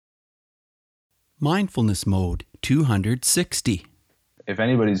Mindfulness Mode 260. If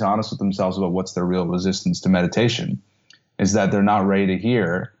anybody's honest with themselves about what's their real resistance to meditation, is that they're not ready to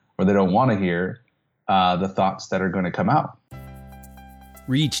hear, or they don't want to hear the thoughts that are going to come out.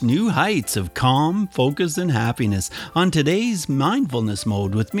 Reach new heights of calm, focus, and happiness on today's Mindfulness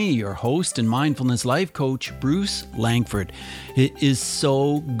Mode with me, your host and mindfulness life coach, Bruce Langford. It is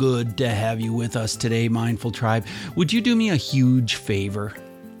so good to have you with us today, Mindful Tribe. Would you do me a huge favor?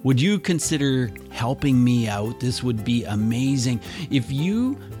 Would you consider helping me out? This would be amazing. If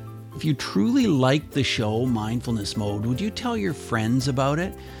you truly like the show, Mindfulness Mode, would you tell your friends about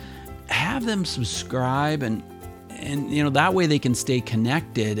it? Have them subscribe and that way they can stay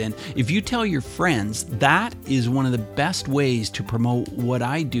connected. And if you tell your friends, that is one of the best ways to promote what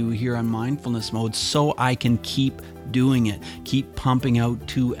I do here on Mindfulness Mode, so I can keep doing it, keep pumping out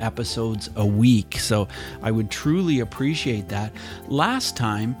 2 episodes a week. So I would truly appreciate that. Last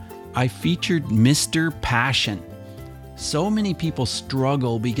time I featured Mr. Passion. So many people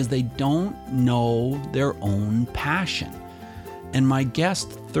struggle because they don't know their own passion. And my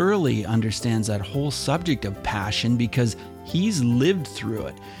guest thoroughly understands that whole subject of passion because he's lived through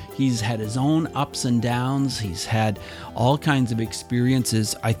it. He's had his own ups and downs. He's had all kinds of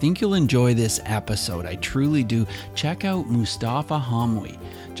experiences. I think you'll enjoy this episode. I truly do. Check out Mustafa Hamwi.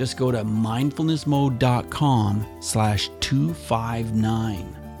 Just go to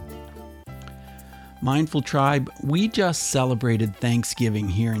mindfulnessmode.com/259. Mindful Tribe, we just celebrated Thanksgiving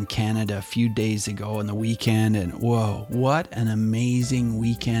here in Canada a few days ago on the weekend, and whoa, what an amazing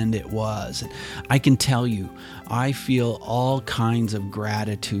weekend it was. I can tell you, I feel all kinds of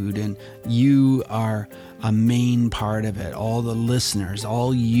gratitude, and you are a main part of it. All the listeners,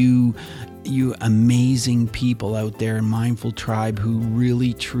 all you amazing people out there in Mindful Tribe who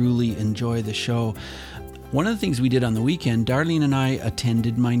really, truly enjoy the show. One of the things we did on the weekend, Darlene and I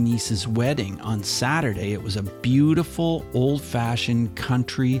attended my niece's wedding on Saturday. It was a beautiful, old-fashioned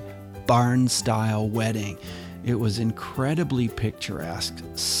country barn-style wedding. It was incredibly picturesque,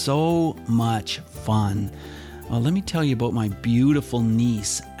 so much fun. Well, let me tell you about my beautiful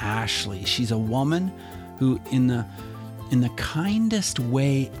niece, Ashley. She's a woman who, in the kindest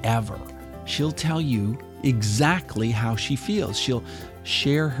way ever, she'll tell you exactly how she feels. She'll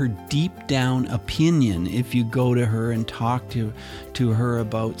share her deep down opinion. If you go to her and talk to her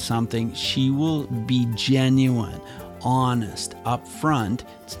about something, she will be genuine, honest, upfront.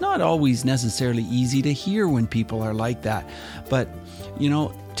 It's not always necessarily easy to hear when people are like that, but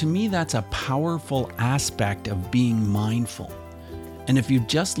to me that's a powerful aspect of being mindful. And if you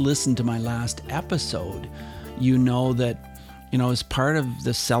just listened to my last episode, you know that as part of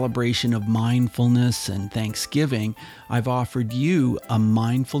the celebration of mindfulness and Thanksgiving, I've offered you a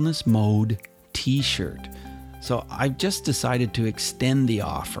Mindfulness Mode t-shirt. So I've just decided to extend the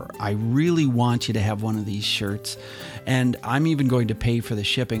offer. I really want you to have one of these shirts, and I'm even going to pay for the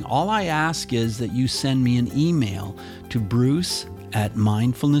shipping. All I ask is that you send me an email to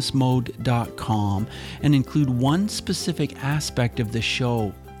bruce@mindfulnessmode.com and include one specific aspect of the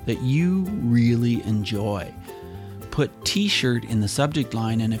show that you really enjoy. Put t-shirt in the subject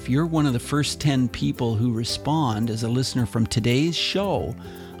line, and if you're one of the first 10 people who respond as a listener from today's show,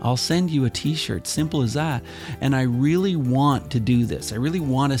 I'll send you a t-shirt. Simple as that. And I really want to do this. I really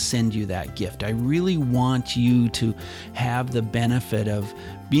want to send you that gift. I really want you to have the benefit of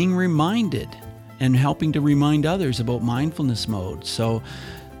being reminded and helping to remind others about Mindfulness Mode. So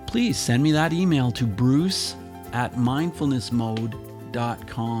please send me that email to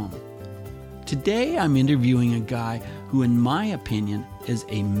bruce@mindfulnessmode.com. Today, I'm interviewing a guy who, in my opinion, is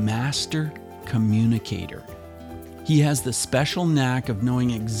a master communicator. He has the special knack of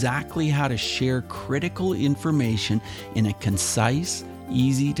knowing exactly how to share critical information in a concise,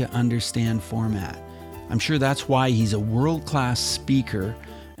 easy to understand format. I'm sure that's why he's a world-class speaker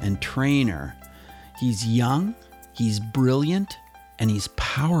and trainer. He's young, he's brilliant, and he's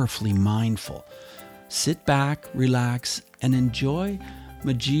powerfully mindful. Sit back, relax, and enjoy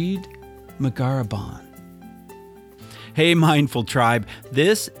Majid Magaraban. Hey, Mindful Tribe,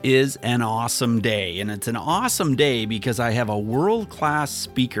 this is an awesome day, and it's an awesome day because I have a world-class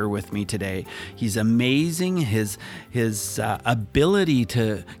speaker with me today. He's amazing. His ability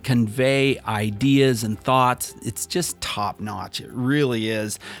to convey ideas and thoughts, it's just top-notch. It really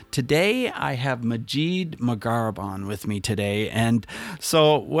is. Today, I have Majid Magaraban with me today, and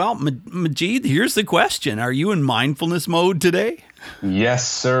so, Majid, here's the question. Are you in mindfulness mode today? Yes,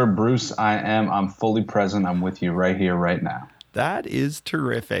 sir, Bruce, I am. I'm fully present. I'm with you right here, right now. That is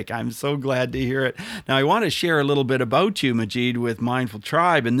terrific. I'm so glad to hear it. Now, I want to share a little bit about you, Majid, with Mindful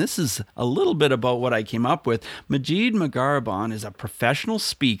Tribe, and this is a little bit about what I came up with. Majid Maghariban is a professional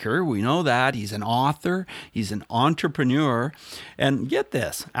speaker. We know that. He's an author. He's an entrepreneur. And get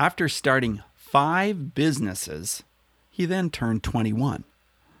this, after starting 5 businesses, he then turned 21.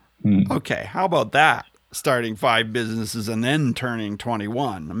 Okay, how about that? Starting 5 businesses and then turning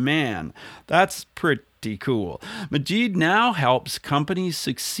 21. Man, that's pretty cool. Majid now helps companies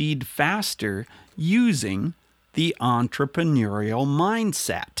succeed faster using the entrepreneurial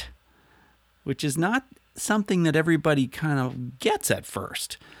mindset, which is not something that everybody kind of gets at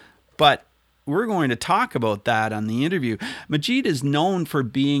first. But we're going to talk about that on the interview. Majid is known for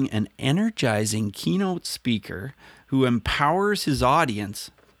being an energizing keynote speaker who empowers his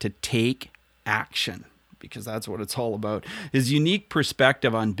audience to take action, because that's what it's all about. His unique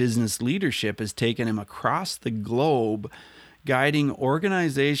perspective on business leadership has taken him across the globe, guiding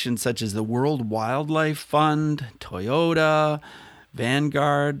organizations such as the World Wildlife Fund, Toyota,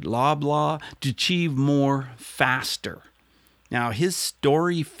 Vanguard, Loblaw, to achieve more faster. Now, his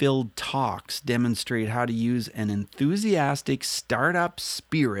story-filled talks demonstrate how to use an enthusiastic startup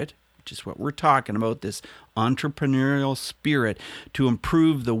spirit, which is what we're talking about, this entrepreneurial spirit, to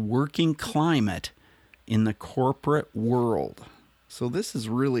improve the working climate in the corporate world. So this is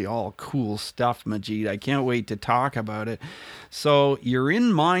really all cool stuff, Majid. I can't wait to talk about it. So you're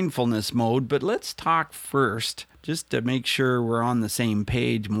in mindfulness mode, but let's talk first, just to make sure we're on the same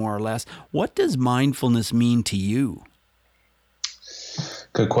page more or less. What does mindfulness mean to you?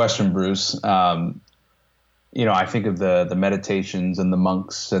 Good question, Bruce. I think of the meditations and the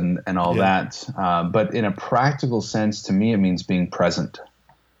monks and all that. But in a practical sense, to me, it means being present.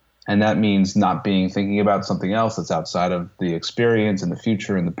 And that means not thinking about something else that's outside of the experience and the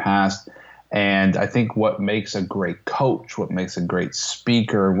future and the past. And I think what makes a great coach, what makes a great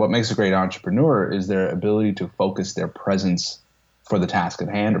speaker, what makes a great entrepreneur is their ability to focus their presence for the task at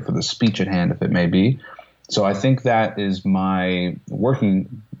hand or for the speech at hand, if it may be. So I think that is my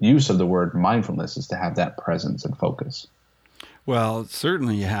working use of the word mindfulness, is to have that presence and focus. Well,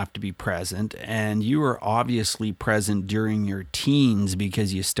 certainly you have to be present, and you were obviously present during your teens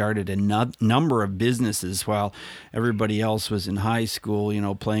because you started a number of businesses while everybody else was in high school,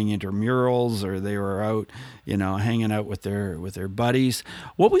 playing intramurals, or they were out, hanging out with their buddies.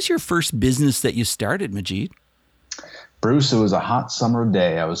 What was your first business that you started, Majid? Bruce, it was a hot summer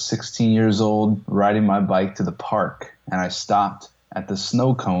day. I was 16 years old, riding my bike to the park, and I stopped at the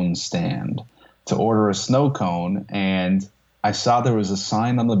snow cone stand to order a snow cone, and I saw there was a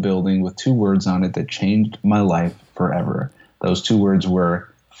sign on the building with 2 words on it that changed my life forever. Those 2 words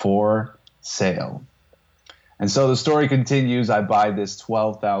were "for sale." And so the story continues. I buy this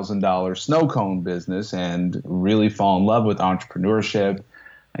 $12,000 snow cone business and really fall in love with entrepreneurship,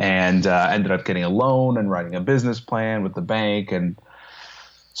 and ended up getting a loan and writing a business plan with the bank. And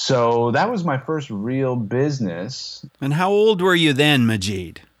so that was my first real business. And how old were you then,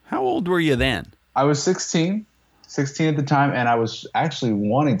 Majid? How old were you then? I was 16 at the time, and I was actually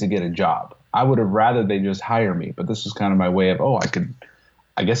wanting to get a job. I would have rather they just hire me, but this was kind of my way of,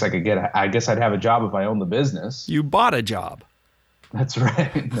 I guess I'd have a job if I owned the business. You bought a job. That's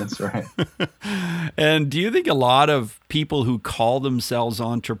right. That's right. And do you think a lot of people who call themselves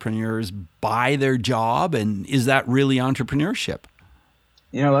entrepreneurs buy their job? And is that really entrepreneurship?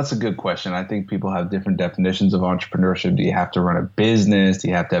 That's a good question. I think people have different definitions of entrepreneurship. Do you have to run a business? Do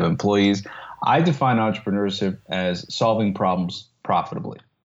you have to have employees? I define entrepreneurship as solving problems profitably.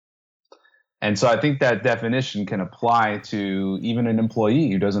 And so I think that definition can apply to even an employee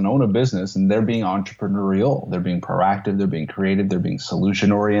who doesn't own a business, and they're being entrepreneurial. They're being proactive. They're being creative. They're being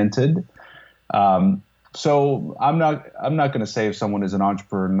solution oriented. So I'm not going to say if someone is an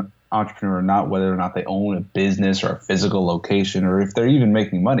entrepreneur or not, whether or not they own a business or a physical location, or if they're even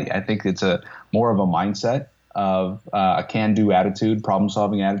making money. I think it's more of a mindset of a can-do attitude,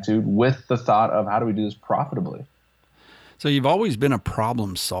 problem-solving attitude, with the thought of how do we do this profitably. So you've always been a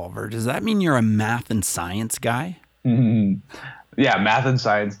problem solver. Does that mean you're a math and science guy? Mm-hmm. Yeah, math and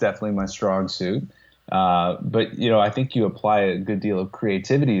science, definitely my strong suit. But I think you apply a good deal of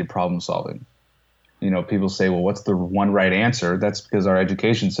creativity to problem solving. People say, well, what's the one right answer? That's because our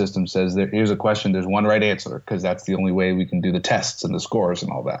education system says that here's a question, there's one right answer, because that's the only way we can do the tests and the scores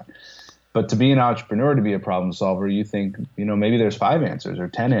and all that. But to be an entrepreneur, to be a problem solver, you think, maybe there's 5 answers or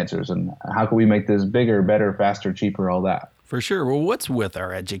 10 answers, and how can we make this bigger, better, faster, cheaper, all that? For sure. Well, what's with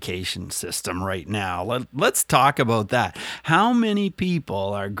our education system right now? Let's talk about that. How many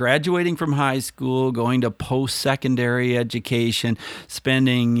people are graduating from high school, going to post-secondary education,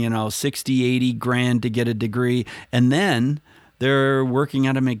 spending, 60, 80 grand to get a degree, and then they're working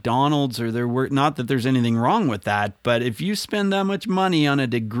at a McDonald's, or not that there's anything wrong with that, but if you spend that much money on a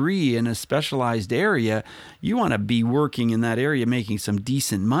degree in a specialized area, you want to be working in that area making some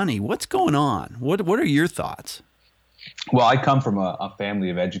decent money. What's going on? What are your thoughts? Well, I come from a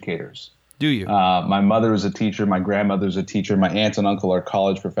family of educators. Do you? My mother is a teacher. My grandmother's a teacher. My aunt and uncle are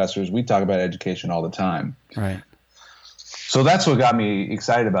college professors. We talk about education all the time. Right. So that's what got me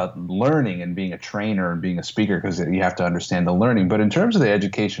excited about learning and being a trainer and being a speaker, because you have to understand the learning. But in terms of the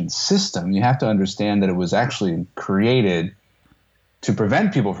education system, you have to understand that it was actually created to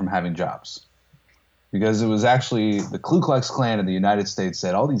prevent people from having jobs. Because it was actually the Ku Klux Klan in the United States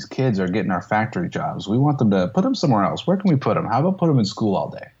said, all these kids are getting our factory jobs. We want them to put them somewhere else. Where can we put them? How about put them in school all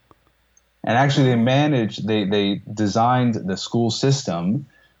day? And actually they designed the school system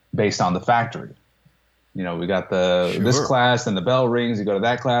based on the factory. You know, we got this class, and the bell rings, you go to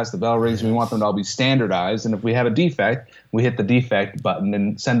that class, the bell rings, and we want them to all be standardized. And if we have a defect, we hit the defect button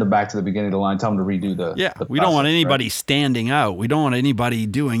and send them back to the beginning of the line, tell them to redo the process, we don't want anybody standing out. We don't want anybody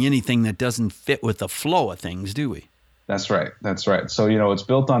doing anything that doesn't fit with the flow of things, do we? That's right. So, you know, it's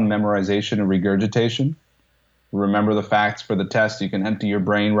built on memorization and regurgitation. Remember the facts for the test. You can empty your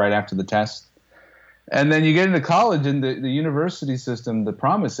brain right after the test. And then you get into college, and the university system, the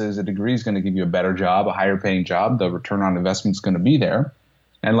promise is a degree is going to give you a better job, a higher paying job. The return on investment is going to be there.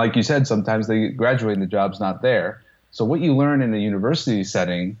 And like you said, sometimes they graduate and the job's not there. So what you learn in a university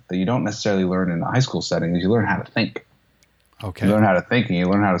setting that you don't necessarily learn in a high school setting is you learn how to think. Okay. You learn how to think, and you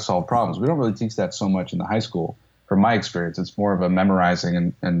learn how to solve problems. We don't really teach that so much in the high school. From my experience, it's more of a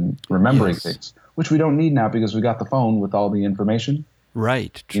memorizing and remembering things, which we don't need now because we got the phone with all the information.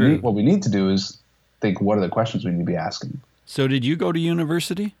 Right, true. What we need to do is think, what are the questions we need to be asking? So did you go to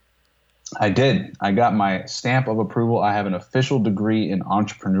university? I did. I got my stamp of approval. I have an official degree in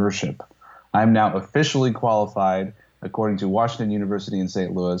entrepreneurship. I'm now officially qualified, according to Washington University in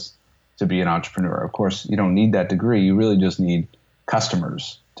St. Louis, to be an entrepreneur. Of course, you don't need that degree. You really just need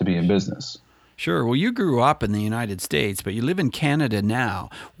customers to be in business. Sure. Well, you grew up in the United States, but you live in Canada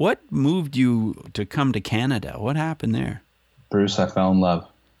now. What moved you to come to Canada? What happened there? Bruce, I fell in love.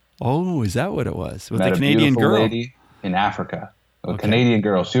 Oh, is that what it was? With Met a Canadian a beautiful girl? lady in Africa. A Canadian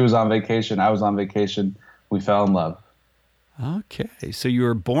girl. She was on vacation. I was on vacation. We fell in love. Okay. So you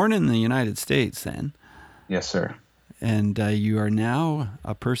were born in the United States then? Yes, sir. And you are now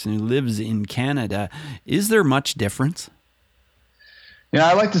a person who lives in Canada. Is there much difference? You know,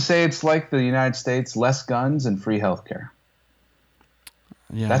 I like to say it's like the United States, less guns and free healthcare.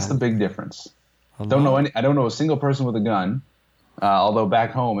 Yeah. That's the big difference. I don't know a single person with a gun. Although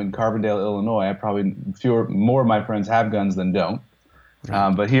back home in Carbondale, Illinois, I probably more of my friends have guns than don't.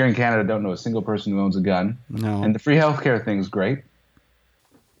 Right. But here in Canada, I don't know a single person who owns a gun. No. And the free healthcare thing is great.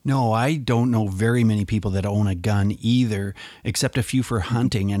 No, I don't know very many people that own a gun either, except a few for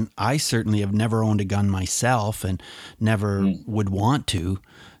hunting. And I certainly have never owned a gun myself and never would want to.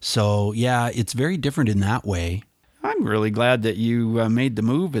 So, yeah, it's very different in that way. I'm really glad that you made the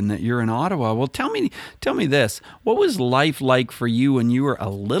move and that you're in Ottawa. Well, tell me this. What was life like for you when you were a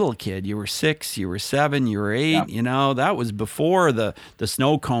little kid? You were 6, you were 7, you were 8. Yeah. You know, that was before the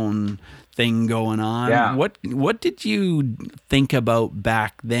snow cone thing going on. Yeah. What did you think about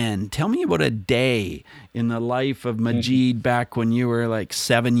back then? Tell me about a day in the life of Majid back when you were like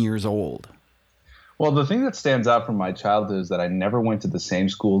 7 years old. Well, the thing that stands out from my childhood is that I never went to the same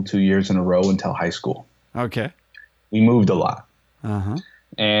school 2 years in a row until high school. Okay. We moved a lot. Uh-huh.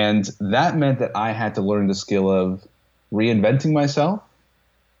 And that meant that I had to learn the skill of reinventing myself,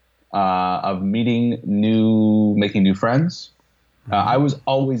 of making new friends. I was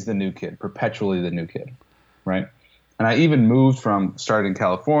always the new kid, perpetually the new kid, right? And I even started in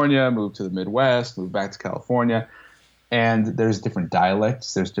California, moved to the Midwest, moved back to California. And there's different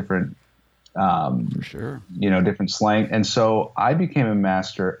dialects, there's different, For sure. Different slang. And so I became a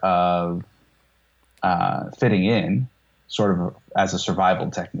master of fitting in sort of as a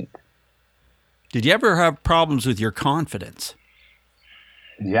survival technique. Did you ever have problems with your confidence?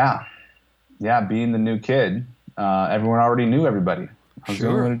 Yeah. Being the new kid, everyone already knew everybody.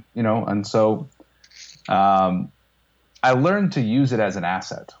 Sure. And so I learned to use it as an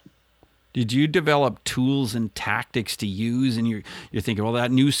asset. Did you develop tools and tactics to use, and you're thinking, well,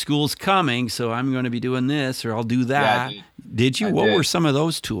 that new school's coming, so I'm going to be doing this, or I'll do that. Yeah, did you? What were some of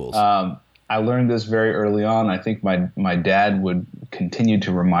those tools? I learned this very early on. I think my dad would continue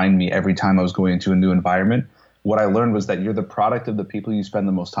to remind me every time I was going into a new environment. What I learned was that you're the product of the people you spend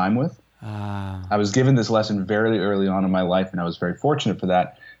the most time with. I was given this lesson very early on in my life, and I was very fortunate for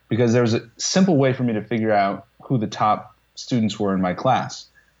that because there was a simple way for me to figure out who the top students were in my class.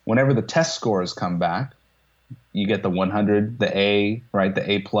 Whenever the test scores come back, you get the 100, the A, right, the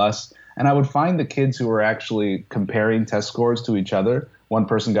A plus. And I would find the kids who were actually comparing test scores to each other. One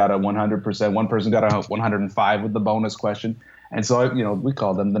person got a 100%, one person got a 105 with the bonus question. And so, we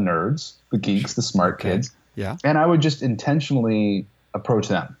call them the nerds, the geeks, the smart kids. Yeah. And I would just intentionally approach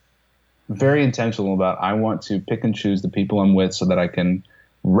them. Very intentional about, I want to pick and choose the people I'm with so that I can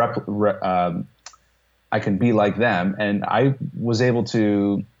I can be like them. And I was able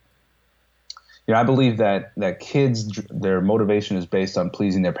to, I believe that kids, their motivation is based on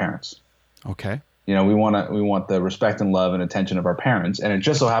pleasing their parents. Okay. We want the respect and love and attention of our parents. And it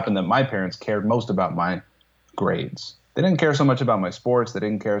just so happened that my parents cared most about my grades. They didn't care so much about my sports. They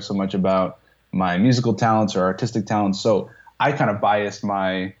didn't care so much about my musical talents or artistic talents. So I kind of biased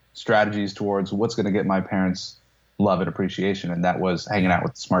my strategies towards what's going to get my parents love and appreciation. And that was hanging out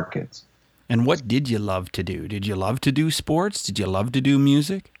with the smart kids. And what did you love to do? Did you love to do sports? Did you love to do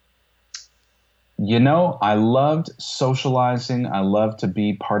music? I loved socializing. I loved to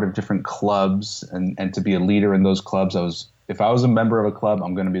be part of different clubs and to be a leader in those clubs. If I was a member of a club,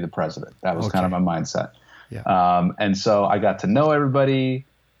 I'm going to be the president. That was kind of my mindset. Yeah. And so I got to know everybody.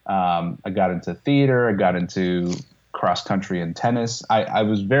 I got into theater. I got into cross country and tennis. I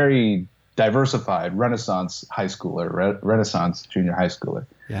was very diversified, Renaissance high schooler, Renaissance junior high schooler.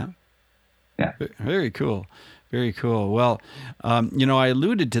 Yeah. Yeah. Very cool. Very cool. Well, I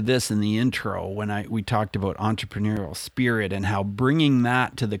alluded to this in the intro when we talked about entrepreneurial spirit and how bringing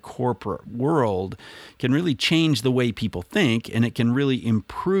that to the corporate world can really change the way people think, and it can really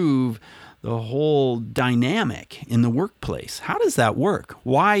improve the whole dynamic in the workplace. How does that work?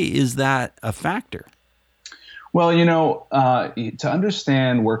 Why is that a factor? Well, to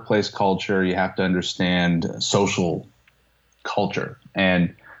understand workplace culture, you have to understand social culture.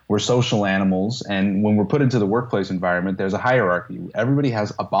 And we're social animals, and when we're put into the workplace environment, there's a hierarchy. Everybody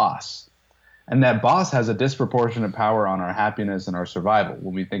has a boss, and that boss has a disproportionate power on our happiness and our survival.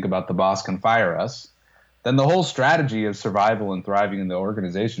 When we think about the boss can fire us, then the whole strategy of survival and thriving in the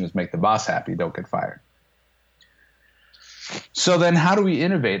organization is make the boss happy, don't get fired. So then how do we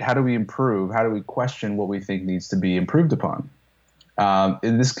innovate? How do we improve? How do we question what we think needs to be improved upon?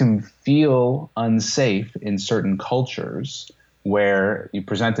 This can feel unsafe in certain cultures, where you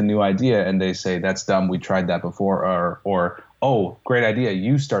present a new idea and they say, that's dumb, we tried that before, or oh, great idea,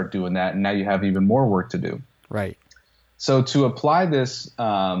 you start doing that, and now you have even more work to do. Right. So to apply this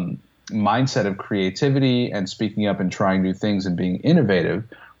mindset of creativity and speaking up and trying new things and being innovative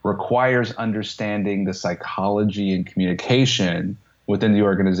requires understanding the psychology and communication within the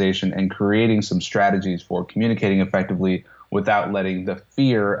organization and creating some strategies for communicating effectively without letting the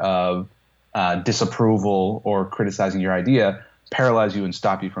fear of disapproval or criticizing your idea paralyze you and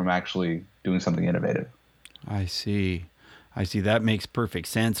stop you from actually doing something innovative. I see. That makes perfect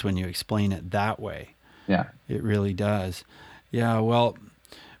sense when you explain it that way. Yeah. It really does. Yeah, well,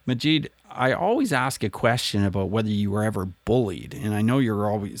 Majid, I always ask a question about whether you were ever bullied. And I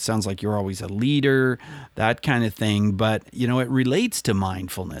know sounds like you're always a leader, that kind of thing, but it relates to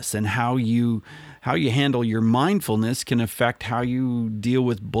mindfulness, and how you handle your mindfulness can affect how you deal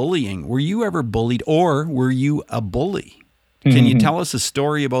with bullying. Were you ever bullied, or were you a bully? Can you tell us a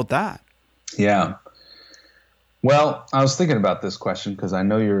story about that? Yeah. Well, I was thinking about this question because I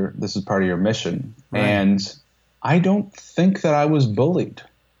know this is part of your mission. Right. And I don't think that I was bullied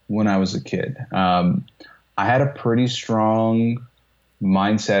when I was a kid. I had a pretty strong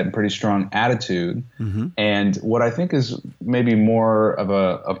mindset and pretty strong attitude. Mm-hmm. And what I think is maybe more of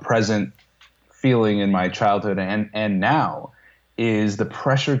a present feeling in my childhood and now is the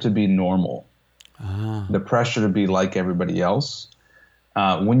pressure to be normal. The pressure to be like everybody else.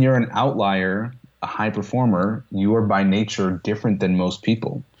 When you're an outlier, a high performer, you are by nature different than most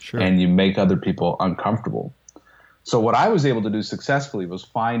people. Sure. And you make other people uncomfortable. So what I was able to do successfully was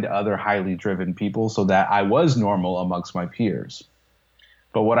find other highly driven people so that I was normal amongst my peers.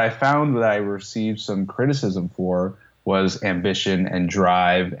 But what I found that I received some criticism for was ambition and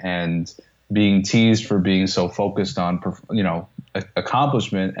drive and being teased for being so focused on,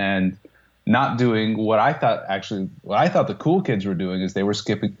 accomplishment and not doing what I thought the cool kids were doing is they were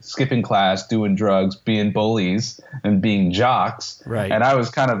skipping class, doing drugs, being bullies, and being jocks. Right. And I was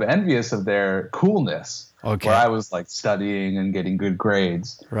kind of envious of their coolness. Okay. Where I was like studying and getting good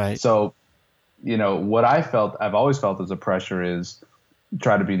grades. Right. So, what I've always felt as a pressure is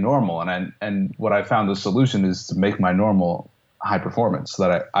try to be normal. And what I found the solution is to make my normal high performance so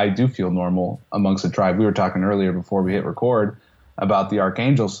that I do feel normal amongst the tribe. We were talking earlier before we hit record about the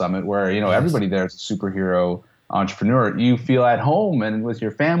Archangel Summit where, yes, everybody there is a superhero entrepreneur. You feel at home and with your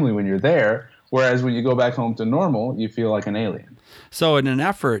family when you're there. Whereas when you go back home to normal, you feel like an alien. So in an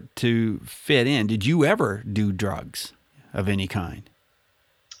effort to fit in, did you ever do drugs of any kind?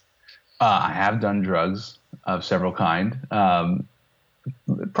 I have done drugs of several kind.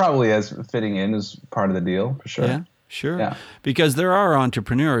 Probably as fitting in is part of the deal, for sure. Yeah, sure. Yeah. Because there are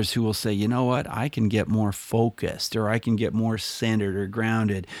entrepreneurs who will say, you know what, I can get more focused, or I can get more centered or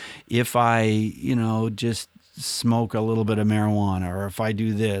grounded if I, just smoke a little bit of marijuana, or if I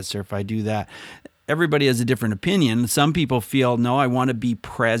do this, or if I do that. Everybody has a different opinion. Some people feel, no, I want to be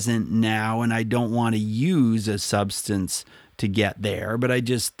present now and I don't want to use a substance to get there. But I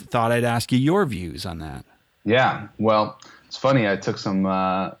just thought I'd ask you your views on that. Yeah. Well, it's funny. I took some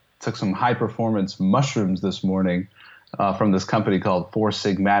high performance mushrooms this morning from this company called Four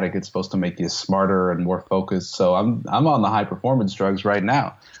Sigmatic. It's supposed to make you smarter and more focused. So I'm on the high performance drugs right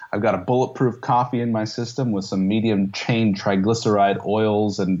now. I've got a bulletproof coffee in my system with some medium chain triglyceride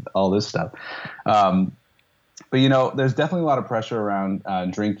oils and all this stuff. But there's definitely a lot of pressure around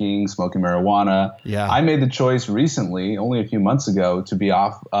drinking, smoking marijuana. Yeah. I made the choice recently, only a few months ago, to be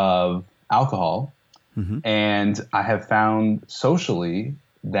off of alcohol. Mm-hmm. And I have found socially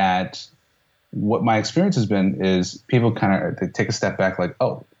that what my experience has been is people kind of take a step back like,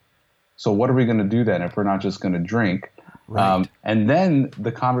 oh, so what are we going to do then if we're not just going to drink? Right. And then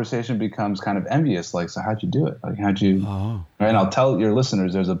the conversation becomes kind of envious. Like, so how'd you do it? Like, how'd you? Oh. And I'll tell your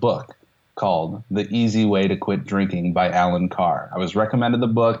listeners, there's a book called The Easy Way to Quit Drinking by Alan Carr. I was recommended the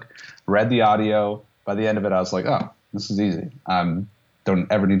book, read the audio. By the end of it, I was like, oh, this is easy. Don't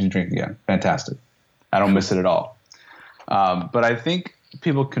ever need to drink again. Fantastic. I don't miss it at all. But I think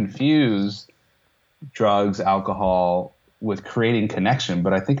people confuse drugs, alcohol with creating connection,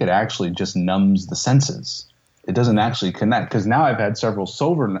 but I think it actually just numbs the senses. It doesn't actually connect, because now I've had several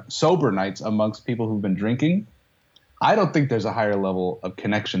sober nights amongst people who've been drinking. I don't think there's a higher level of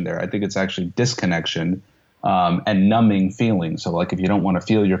connection there. I think it's actually disconnection and numbing feelings. So like if you don't want to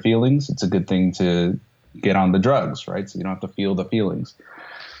feel your feelings, it's a good thing to get on the drugs, right? So you don't have to feel the feelings.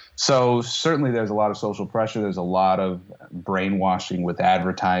 So certainly there's a lot of social pressure. There's a lot of brainwashing with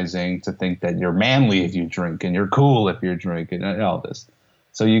advertising to think that you're manly if you drink and you're cool if you're drinking and all this.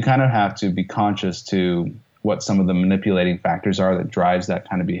 So you kind of have to be conscious to what some of the manipulating factors are that drives that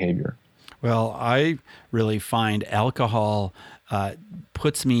kind of behavior. Well, I really find alcohol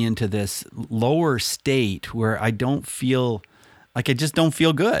puts me into this lower state where I don't feel like I just don't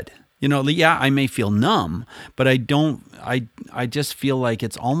feel good. Yeah, I may feel numb, but I don't. I just feel like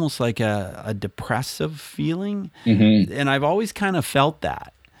it's almost like a depressive feeling, mm-hmm. and I've always kind of felt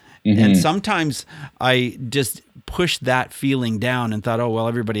that. Mm-hmm. And sometimes I just pushed that feeling down and thought, oh, well,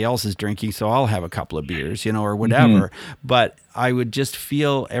 everybody else is drinking, so I'll have a couple of beers, or whatever. Mm-hmm. But I would just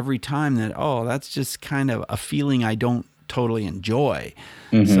feel every time that, oh, that's just kind of a feeling I don't totally enjoy.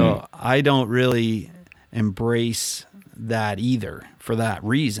 Mm-hmm. So I don't really embrace that either for that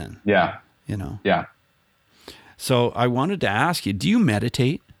reason. Yeah. Yeah. So I wanted to ask you, do you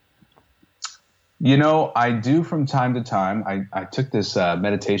meditate? I do from time to time. I took this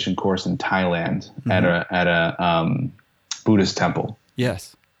meditation course in Thailand mm-hmm. at a Buddhist temple.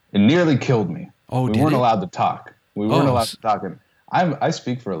 Yes. It nearly killed me. Oh, we weren't allowed to talk. We weren't allowed to talk. And I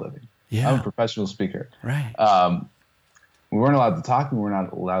speak for a living. Yeah. I'm a professional speaker. Right. We weren't allowed to talk. We were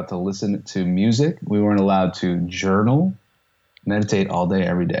not allowed to listen to music. We weren't allowed to journal, meditate all day,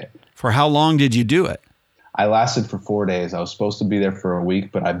 every day. For how long did you do it? I lasted for 4 days. I was supposed to be there for a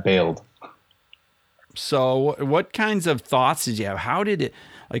week, but I bailed. So what kinds of thoughts did you have? How did it,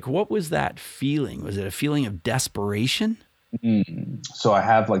 what was that feeling? Was it a feeling of desperation? So I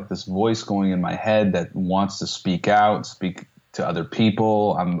have this voice going in my head that wants to speak out, speak to other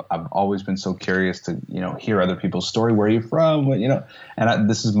people. I've always been so curious to, hear other people's story. Where are you from?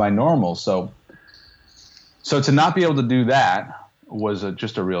 This is my normal. So to not be able to do that was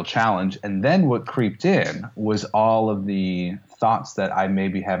just a real challenge. And then what creeped in was all of the thoughts that I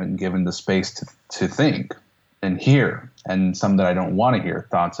maybe haven't given the space to think and hear, and some that I don't want to hear,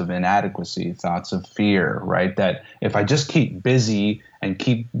 thoughts of inadequacy, thoughts of fear, right? That if I just keep busy and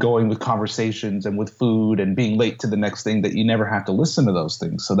keep going with conversations and with food and being late to the next thing, that you never have to listen to those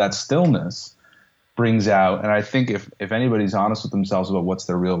things. So that stillness brings out, and I think if anybody's honest with themselves about what's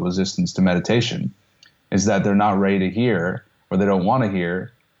their real resistance to meditation, is that they're not ready to hear, or they don't want to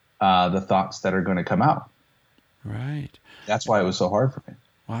hear the thoughts that are going to come out. Right. That's why it was so hard for me.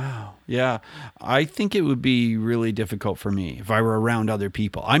 Wow. Yeah. I think it would be really difficult for me if I were around other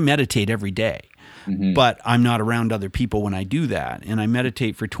people. I meditate every day, mm-hmm. but I'm not around other people when I do that. And I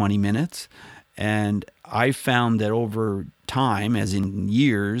meditate for 20 minutes. And I found that over time, as in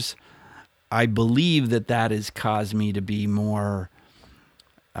years, I believe that has caused me to be more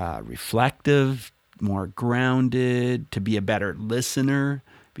reflective, more grounded, to be a better listener,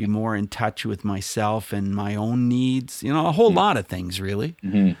 be more in touch with myself and my own needs, a whole lot of things, really.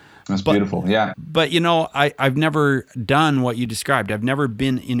 Mm-hmm. That's beautiful. Yeah. But, I've never done what you described. I've never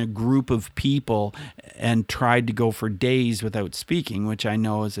been in a group of people and tried to go for days without speaking, which I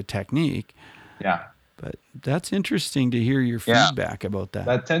know is a technique. Yeah. But that's interesting to hear your feedback about that.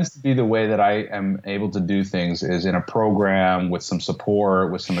 That tends to be the way that I am able to do things, is in a program with some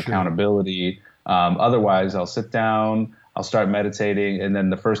support, with some accountability. Otherwise, I'll sit down, I'll start meditating, and then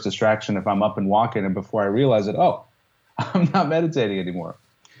the first distraction, if I'm up and walking, and before I realize it, I'm not meditating anymore.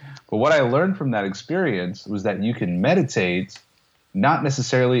 But what I learned from that experience was that you can meditate, not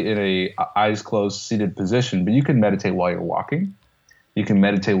necessarily in a eyes closed seated position, but you can meditate while you're walking. You can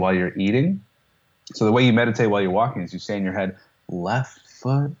meditate while you're eating. So the way you meditate while you're walking is you say in your head, left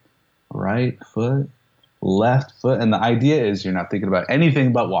foot, right foot, left foot. And the idea is you're not thinking about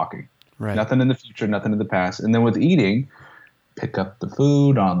anything but walking. Right. Nothing in the future, nothing in the past. And then with eating, pick up the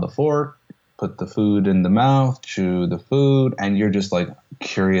food on the fork, put the food in the mouth, chew the food, and you're just like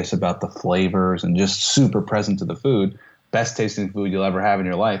curious about the flavors and just super present to the food. Best tasting food you'll ever have in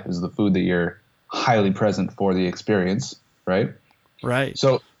your life is the food that you're highly present for the experience, right? Right.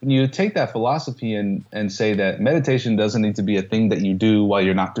 So when you take that philosophy and say that meditation doesn't need to be a thing that you do while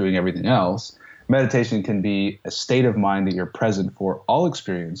you're not doing everything else, meditation can be a state of mind that you're present for all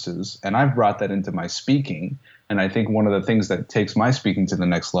experiences. And I've brought that into my speaking. And I think one of the things that takes my speaking to the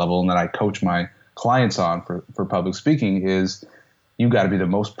next level and that I coach my clients on for public speaking is you've got to be the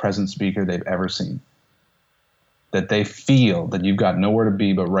most present speaker they've ever seen. That they feel that you've got nowhere to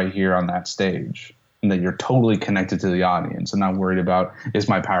be but right here on that stage. And that you're totally connected to the audience and not worried about, is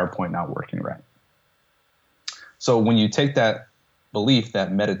my PowerPoint not working right? So when you take that belief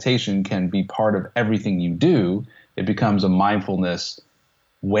that meditation can be part of everything you do, it becomes a mindfulness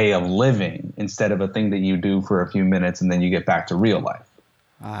way of living instead of a thing that you do for a few minutes and then you get back to real life.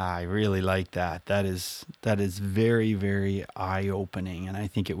 I really like that. That is very, very eye-opening, and I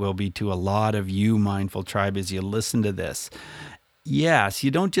think it will be to a lot of you, Mindful Tribe, as you listen to this. Yes,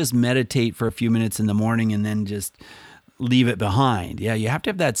 you don't just meditate for a few minutes in the morning and then just leave it behind. Yeah, you have to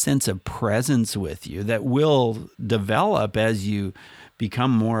have that sense of presence with you that will develop as you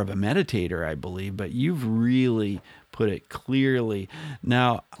become more of a meditator, I believe. But you've really put it clearly.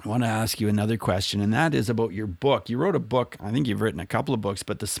 Now, I want to ask you another question, and that is about your book. You wrote a book, I think you've written a couple of books,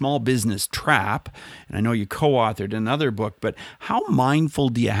 but The Small Business Trap, and I know you co-authored another book, but how mindful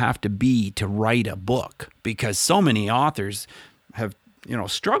do you have to be to write a book? Because so many authors have,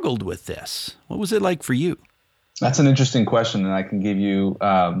 struggled with this. What was it like for you? That's an interesting question, and I can give you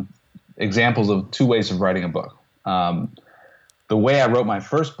examples of two ways of writing a book. The way I wrote my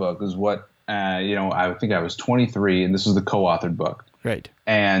first book is what, I think I was 23, and this was the co-authored book. Right.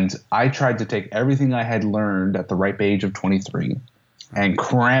 And I tried to take everything I had learned at the ripe age of 23 and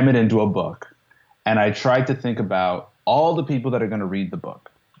cram it into a book. And I tried to think about all the people that are going to read the book.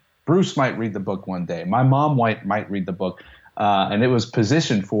 Bruce might read the book one day. My mom might read the book. And it was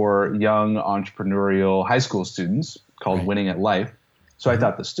positioned for young entrepreneurial high school students called Winning at Life. So I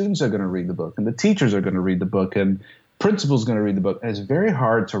thought the students are going to read the book and the teachers are going to read the book and principals going to read the book. And it's very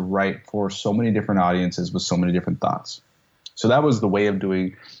hard to write for so many different audiences with so many different thoughts. So that was the way of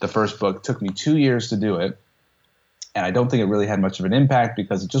doing the first book. It took me 2 years to do it. And I don't think it really had much of an impact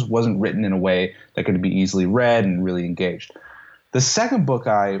because it just wasn't written in a way that could be easily read and really engaged. The second book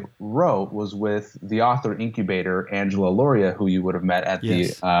I wrote was with the author incubator, Angela Lauria, who you would have met at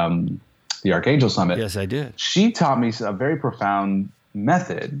the Archangel Summit. Yes, I did. She taught me a very profound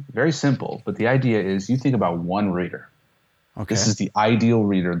method, very simple, but the idea is you think about one reader. Okay. This is the ideal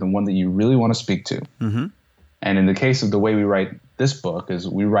reader, the one that you really want to speak to. Mm-hmm. And in the case of the way we write this book is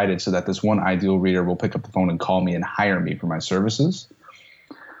we write it so that this one ideal reader will pick up the phone and call me and hire me for my services.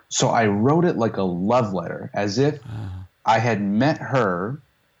 So I wrote it like a love letter, as if I had met her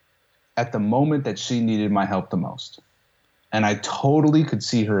at the moment that she needed my help the most. And I totally could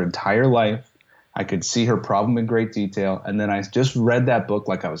see her entire life. I could see her problem in great detail. And then I just read that book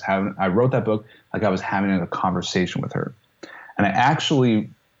like I wrote that book like I was having a conversation with her. And I actually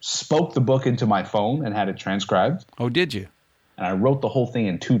spoke the book into my phone and had it transcribed. Oh, did you? And I wrote the whole thing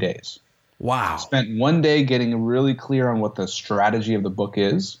in 2 days. Wow. I spent 1 day getting really clear on what the strategy of the book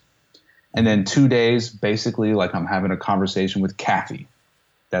is. And then 2 days, basically like I'm having a conversation with Kathy.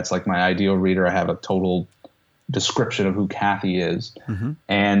 That's like my ideal reader. I have a total description of who Kathy is. Mm-hmm.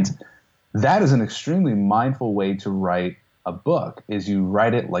 And that is an extremely mindful way to write a book, is you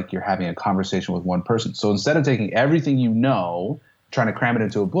write it like you're having a conversation with one person. So instead of taking everything you know, trying to cram it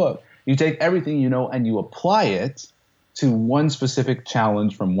into a book, you take everything you know and you apply it to one specific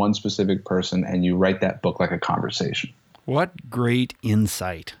challenge from one specific person, and you write that book like a conversation. What great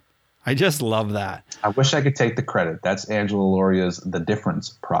insight. I just love that. I wish I could take the credit. That's Angela Loria's The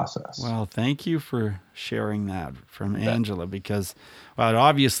Difference Process. Well, thank you for sharing that from Angela, because, well, it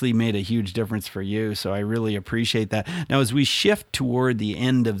obviously made a huge difference for you. So I really appreciate that. Now, as we shift toward the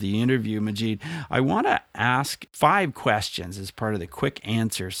end of the interview, Majid, I want to ask 5 questions as part of the quick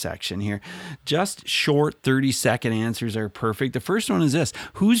answer section here. Just short 30-second answers are perfect. The first one is this: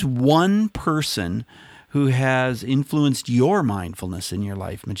 who's one person who has influenced your mindfulness in your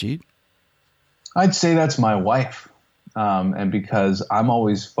life, Majid? I'd say that's my wife. And because I'm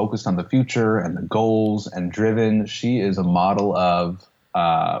always focused on the future and the goals and driven, she is a model of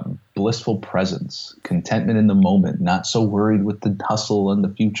blissful presence, contentment in the moment, not so worried with the hustle and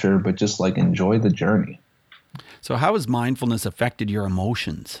the future, but just like enjoy the journey. So how has mindfulness affected your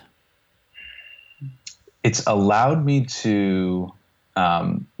emotions? It's allowed me to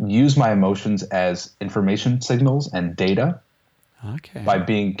use my emotions as information signals and data. Okay. By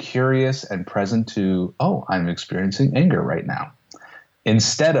being curious and present to, oh, I'm experiencing anger right now.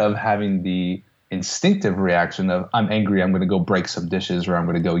 Instead of having the instinctive reaction of, I'm angry, I'm going to go break some dishes, or I'm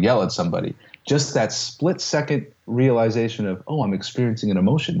going to go yell at somebody. Just that split second realization of, oh, I'm experiencing an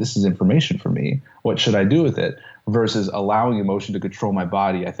emotion. This is information for me. What should I do with it? Versus allowing emotion to control my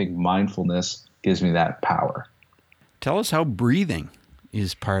body. I think mindfulness gives me that power. Tell us how breathing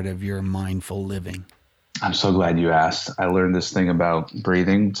is part of your mindful living. I'm so glad you asked. I learned this thing about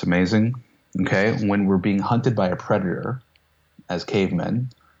breathing. It's amazing. Okay. When we're being hunted by a predator as cavemen,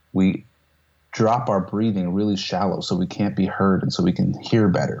 we drop our breathing really shallow so we can't be heard and so we can hear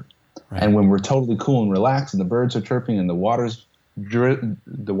better. Right. And when we're totally cool and relaxed and the birds are chirping and the water's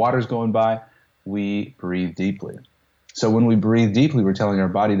going by, we breathe deeply. So when we breathe deeply, we're telling our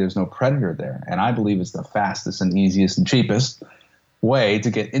body there's no predator there. And I believe it's the fastest and easiest and cheapest way to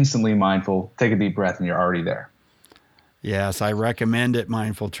get instantly mindful. Take a deep breath and you're already there. Yes, I recommend it,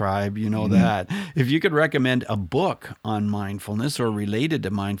 Mindful Tribe. You know that. If you could recommend a book on mindfulness or related to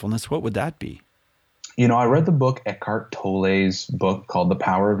mindfulness, what would that be? You know, I read the book, Eckhart Tolle's book called The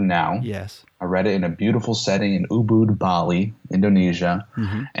Power of Now. Yes. I read it in a beautiful setting in Ubud, Bali, Indonesia.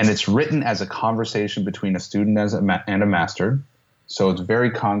 And it's written as a conversation between a student and a master. So it's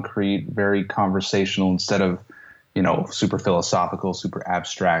very concrete, very conversational instead of, you know, super philosophical, super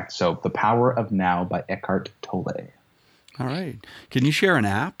abstract. So The Power of Now by Eckhart Tolle. All right. Can you share an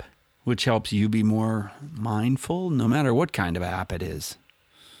app which helps you be more mindful, no matter what kind of app it is?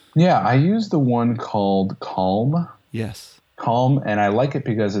 Yeah, I use the one called Calm. Yes. Calm, and I like it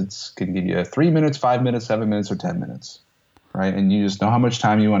because it can give you 3 minutes, 5 minutes, 7 minutes, or 10 minutes, right? And you just know how much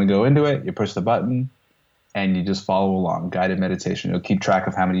time you want to go into it. You push the button, and you just follow along. Guided meditation. You'll keep track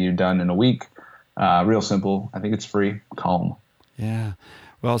of how many you've done in a week. Real simple. I think it's free. Calm. Yeah.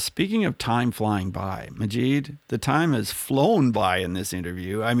 Well, speaking of time flying by, Majid, the time has flown by in this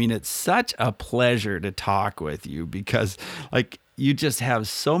interview. I mean, it's such a pleasure to talk with you because, like, you just have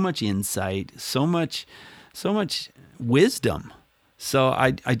so much insight, so much wisdom. So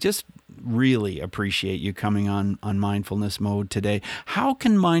I just really appreciate you coming on Mindfulness Mode today. How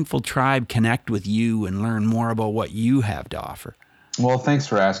can Mindful Tribe connect with you and learn more about what you have to offer? Well, thanks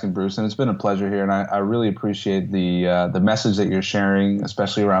for asking, Bruce, and it's been a pleasure here, and I really appreciate the message that you're sharing,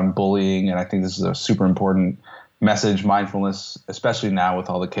 especially around bullying, and I think this is a super important message, mindfulness, especially now with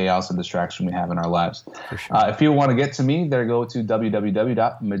all the chaos and distraction we have in our lives. For sure. If you want to get to me, there, go to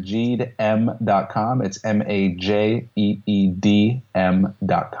www.majidm.com. It's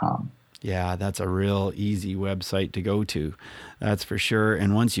MAJEEDM.com. Yeah, that's a real easy website to go to. That's for sure.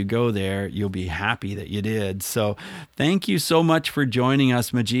 And once you go there, you'll be happy that you did. So thank you so much for joining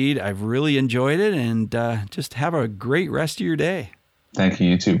us, Majid. I've really enjoyed it, and just have a great rest of your day. Thank you.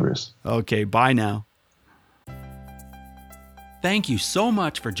 You too, Bruce. Okay, bye now. Thank you so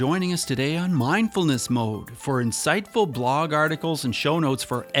much for joining us today on Mindfulness Mode. For insightful blog articles and show notes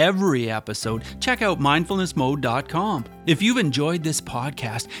for every episode, check out mindfulnessmode.com. If you've enjoyed this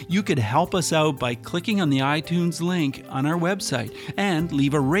podcast, you could help us out by clicking on the iTunes link on our website and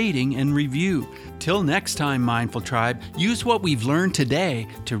leave a rating and review. Till next time, Mindful Tribe, use what we've learned today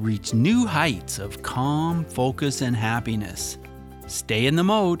to reach new heights of calm, focus, and happiness. Stay in the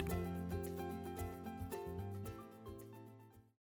mode.